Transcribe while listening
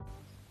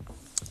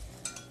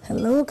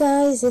Hello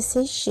guys, this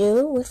is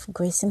Shu with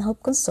Grace and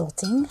Hope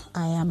Consulting.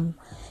 I am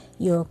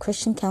your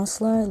Christian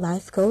counselor,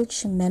 life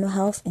coach, mental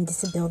health and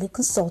disability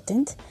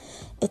consultant.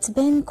 It's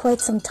been quite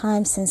some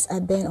time since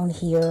I've been on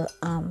here.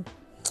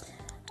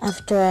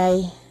 After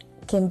I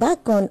came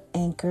back on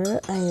Anchor,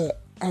 I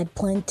had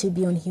planned to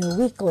be on here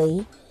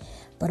weekly,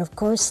 but of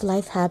course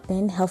life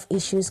happened. Health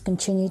issues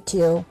continue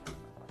to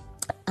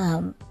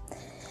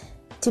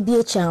be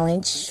a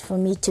challenge for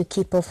me to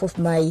keep up with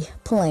my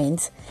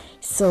plans.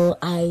 So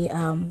I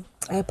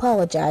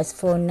apologize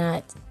for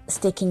not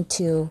sticking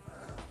to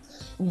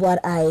what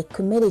I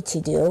committed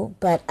to do,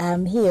 but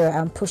I'm here,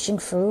 I'm pushing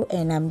through,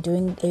 and I'm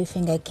doing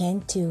everything I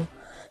can to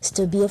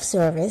still be of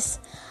service.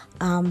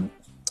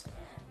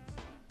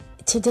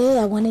 Today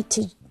I wanted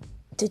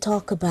to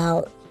talk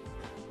about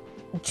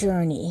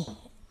journey,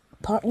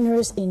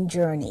 partners in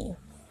journey.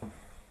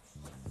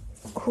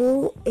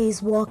 Who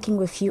is walking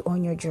with you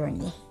on your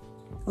journey?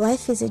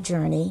 Life is a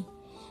journey,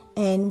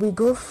 and we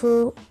go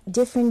through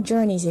different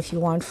journeys, if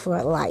you want,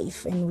 for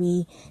life, and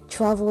we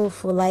travel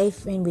for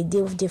life, and we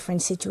deal with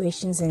different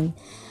situations and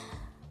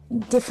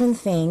different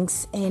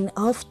things, and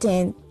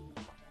often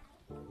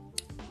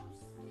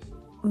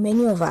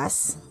many of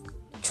us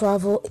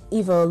travel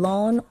either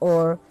alone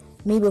or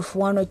maybe with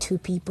one or two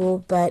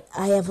people. But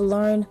I have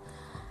learned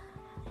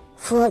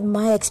throughout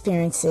my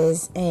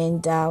experiences,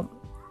 and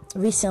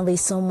recently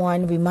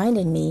someone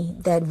reminded me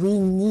that we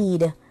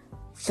need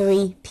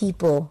 3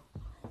 people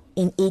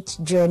in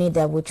each journey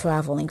that we're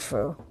traveling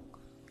through.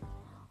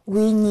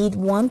 We need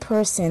one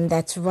person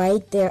that's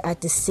right there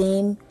at the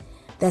same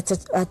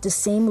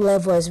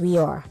level as we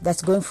are,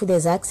 that's going through the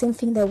exact same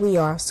thing that we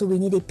are. So we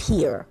need a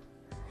peer,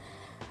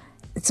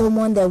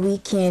 someone that we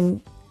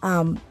can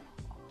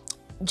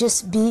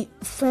just be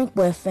frank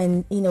with,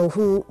 and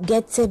who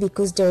gets it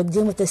because they're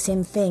dealing with the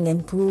same thing,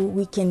 and who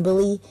we can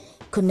really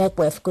connect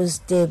with because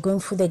they're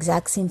going through the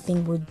exact same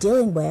thing we're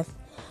dealing with.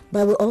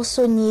 But we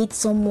also need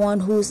someone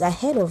who's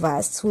ahead of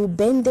us, who's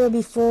been there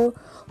before,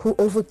 who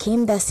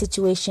overcame that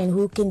situation,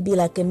 who can be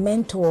like a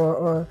mentor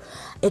or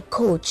a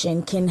coach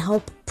and can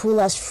help pull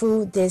us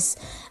through this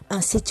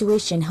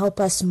situation, help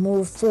us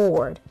move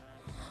forward.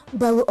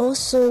 But we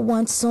also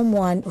want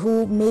someone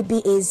who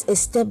maybe is a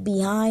step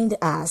behind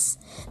us,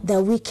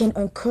 that we can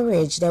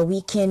encourage, that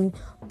we can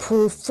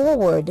pull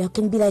forward, that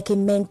can be like a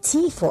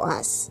mentee for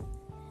us.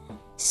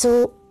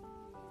 So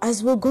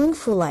as we're going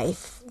through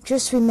life,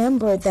 just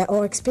remember that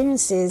our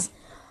experiences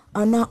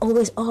are not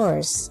always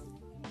ours,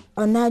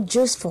 are not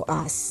just for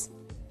us.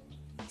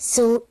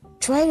 So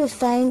try to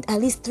find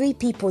at least 3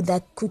 people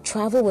that could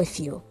travel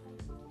with you.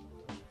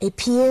 A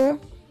peer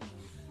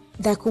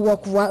that could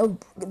walk right,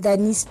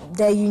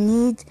 that you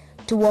need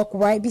to walk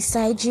right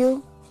beside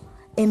you.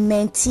 A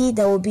mentee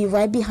that will be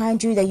right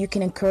behind you, that you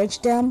can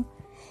encourage them.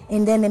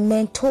 And then a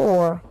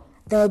mentor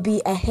that will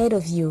be ahead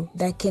of you,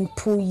 that can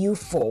pull you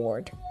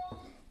forward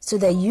so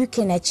that you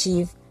can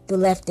achieve the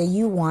life that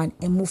you want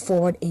and move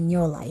forward in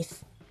your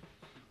life.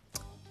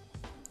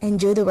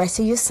 Enjoy the rest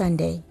of your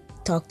Sunday.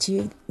 Talk to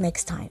you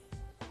next time.